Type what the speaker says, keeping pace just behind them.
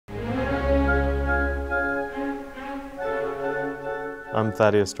I'm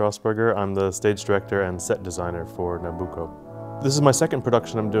Thaddeus Strassberger. I'm the stage director and set designer for Nabucco. This is my second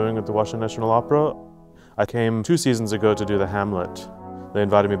production I'm doing at the Washington National Opera. I came 2 seasons ago to do the Hamlet. They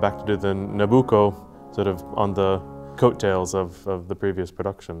invited me back to do the Nabucco, sort of on the coattails of the previous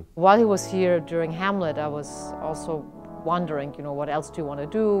production. While he was here during Hamlet, I was also wondering, what else do you want to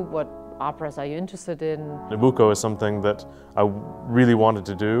do? What operas are you interested in? Nabucco is something that I really wanted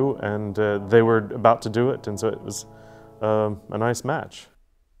to do, and they were about to do it, and so it was a nice match.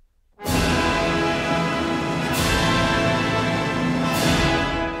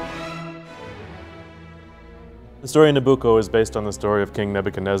 The story in Nabucco is based on the story of King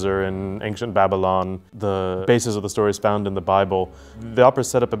Nebuchadnezzar in ancient Babylon. The basis of the story is found in the Bible. The opera is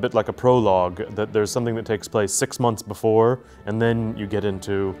set up a bit like a prologue, that there's something that takes place 6 months before, and then you get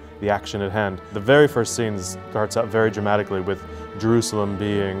into the action at hand. The very first scene starts out very dramatically with Jerusalem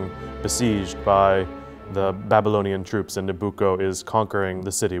being besieged by the Babylonian troops, and Nabucco is conquering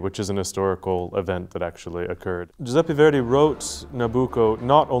the city, which is an historical event that actually occurred. Giuseppe Verdi wrote Nabucco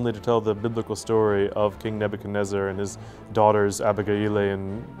not only to tell the biblical story of King Nebuchadnezzar and his daughters Abigail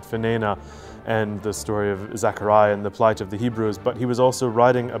and Finena, and the story of Zechariah and the plight of the Hebrews, but he was also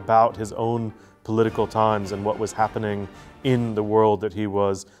writing about his own political times and what was happening in the world that he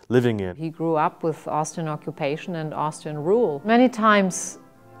was living in. He grew up with Austrian occupation and Austrian rule. Many times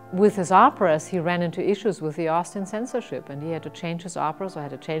with his operas, he ran into issues with the Austrian censorship, and he had to change his operas or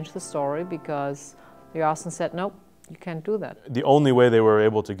had to change the story because the Austrians said, nope, you can't do that. The only way they were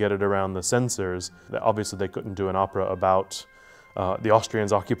able to get it around the censors, that obviously they couldn't do an opera about the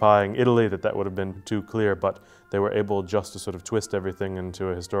Austrians occupying Italy, that would have been too clear, but they were able just to sort of twist everything into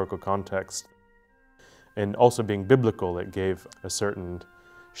a historical context. And also being biblical, it gave a certain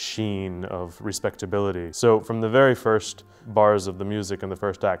sheen of respectability. So from the very first bars of the music in the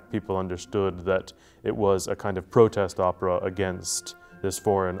first act, people understood that it was a kind of protest opera against this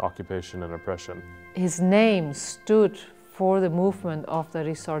foreign occupation and oppression. His name stood for the movement of the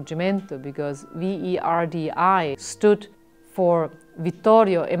Risorgimento because VERDI stood for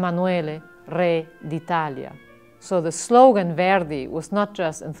Vittorio Emanuele, Re d'Italia. So the slogan Verdi was not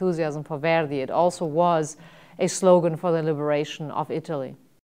just enthusiasm for Verdi, it also was a slogan for the liberation of Italy.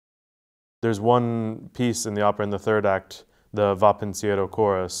 There's one piece in the opera in the third act, the Va Pensiero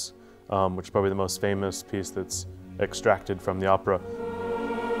chorus, which is probably the most famous piece that's extracted from the opera.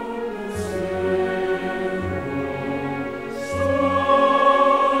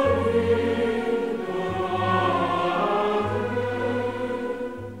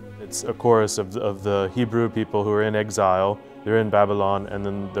 It's a chorus of the Hebrew people who are in exile. They're in Babylon, and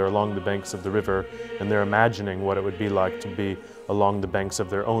then they're along the banks of the river, and they're imagining what it would be like to be along the banks of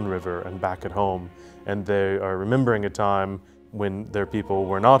their own river and back at home. And they are remembering a time when their people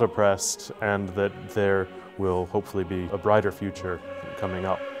were not oppressed, and that there will hopefully be a brighter future coming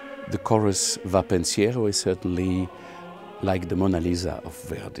up. The chorus Va Pensiero is certainly like the Mona Lisa of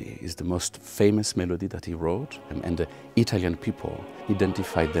Verdi. It's the most famous melody that he wrote, and the Italian people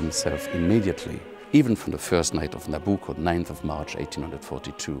identified themselves immediately, even from the first night of Nabucco, 9th of March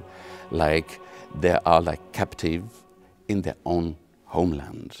 1842, like they are like captive in their own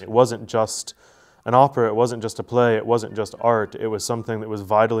homeland. It wasn't just an opera, it wasn't just a play, it wasn't just art, it was something that was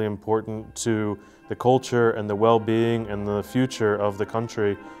vitally important to the culture and the well-being and the future of the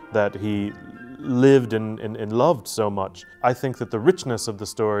country that he lived and loved so much. I think that the richness of the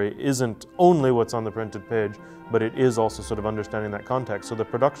story isn't only what's on the printed page, but it is also sort of understanding that context. So the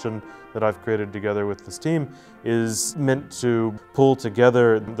production that I've created together with this team is meant to pull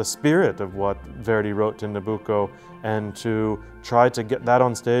together the spirit of what Verdi wrote in Nabucco and to try to get that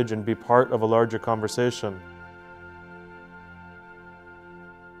on stage and be part of a larger conversation.